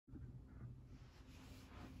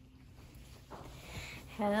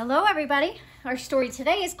Hello everybody. Our story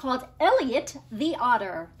today is called Elliot the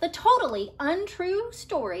Otter, the totally untrue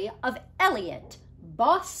story of Elliot,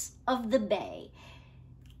 boss of the bay.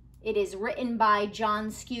 It is written by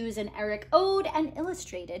John Skews and Eric Ode and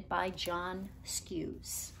illustrated by John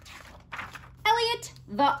Skews. Elliot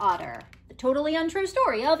the Otter, the totally untrue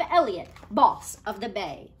story of Elliot, boss of the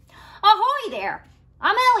bay. Ahoy there,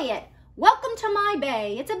 I'm Elliot. Welcome to my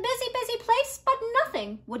bay. It's a busy place, but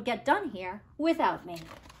nothing would get done here without me.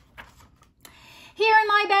 Here in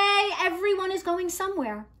my bay, everyone is going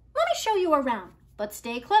somewhere. Let me show you around, but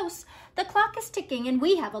stay close. The clock is ticking and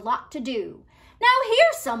we have a lot to do. Now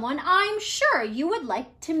here's someone I'm sure you would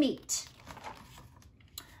like to meet.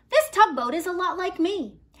 This tugboat is a lot like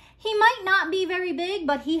me. He might not be very big,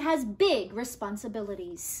 but he has big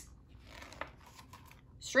responsibilities.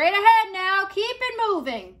 Straight ahead now, keep it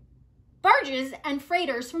moving. Barges and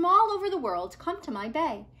freighters from all over the world come to my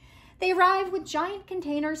bay. They arrive with giant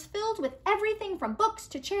containers filled with everything from books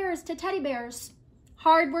to chairs to teddy bears.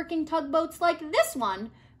 Hard-working tugboats like this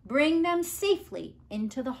one bring them safely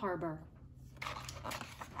into the harbor.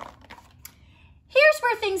 Here's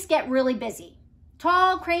where things get really busy.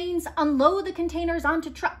 Tall cranes unload the containers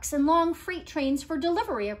onto trucks and long freight trains for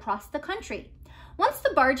delivery across the country. Once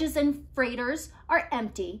the barges and freighters are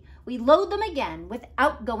empty, we load them again with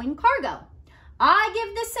outgoing cargo. I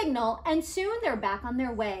give the signal and soon they're back on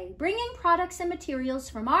their way, bringing products and materials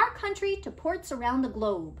from our country to ports around the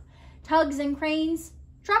globe. Tugs and cranes,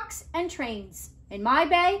 trucks and trains. In my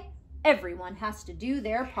bay, everyone has to do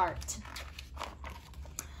their part.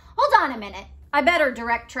 Hold on a minute, I better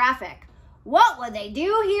direct traffic. What would they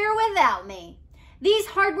do here without me? These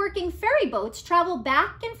hardworking ferry boats travel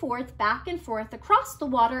back and forth across the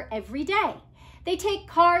water every day. They take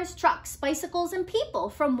cars, trucks, bicycles, and people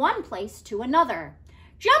from one place to another.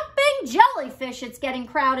 Jumping jellyfish, it's getting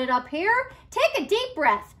crowded up here. Take a deep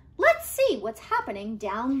breath. Let's see what's happening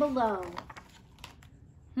down below.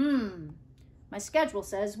 My schedule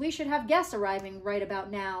says we should have guests arriving right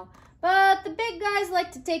about now, but the big guys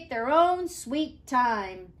like to take their own sweet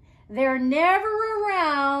time. They're never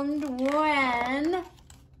around when...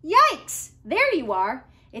 Yikes! There you are.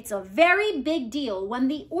 It's a very big deal when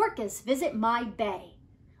the orcas visit my bay.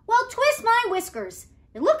 Well, twist my whiskers.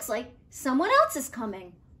 It looks like someone else is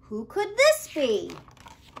coming. Who could this be?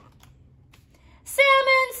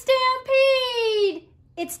 Salmon Stampede!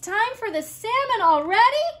 It's time for the salmon already?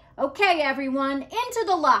 Okay, everyone, into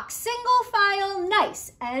the lock, single file,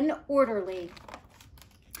 nice and orderly.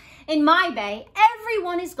 In my bay,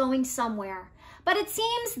 everyone is going somewhere, but it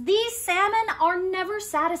seems these salmon are never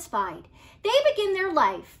satisfied. They begin their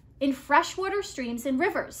life in freshwater streams and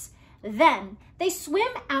rivers. Then they swim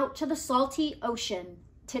out to the salty ocean.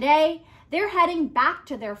 Today, they're heading back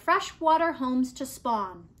to their freshwater homes to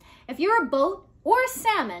spawn. If you're a boat or a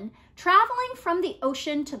salmon, traveling from the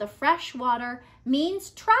ocean to the freshwater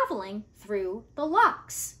means traveling through the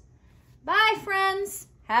locks. Bye, friends.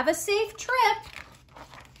 Have a safe trip.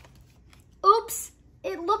 Oops,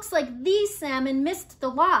 it looks like these salmon missed the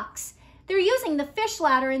locks. They're using the fish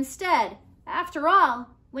ladder instead. After all,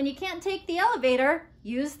 when you can't take the elevator,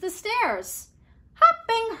 use the stairs.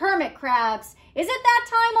 Hopping hermit crabs. Is it that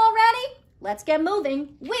time already? Let's get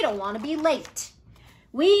moving. We don't want to be late.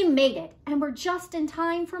 We made it, and we're just in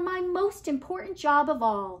time for my most important job of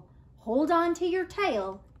all. Hold on to your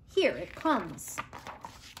tail. Here it comes.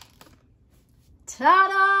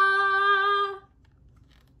 Ta-da!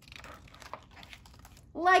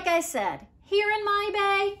 Like I said, here in my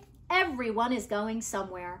bay, everyone is going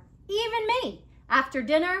somewhere. Even me. After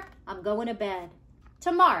dinner, I'm going to bed.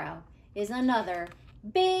 Tomorrow is another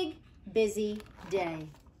big, busy day.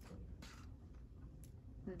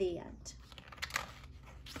 The end.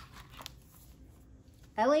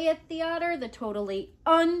 Elliot the Otter, the totally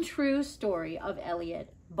untrue story of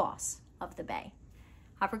Elliot, boss of the bay.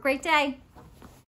 Have a great day.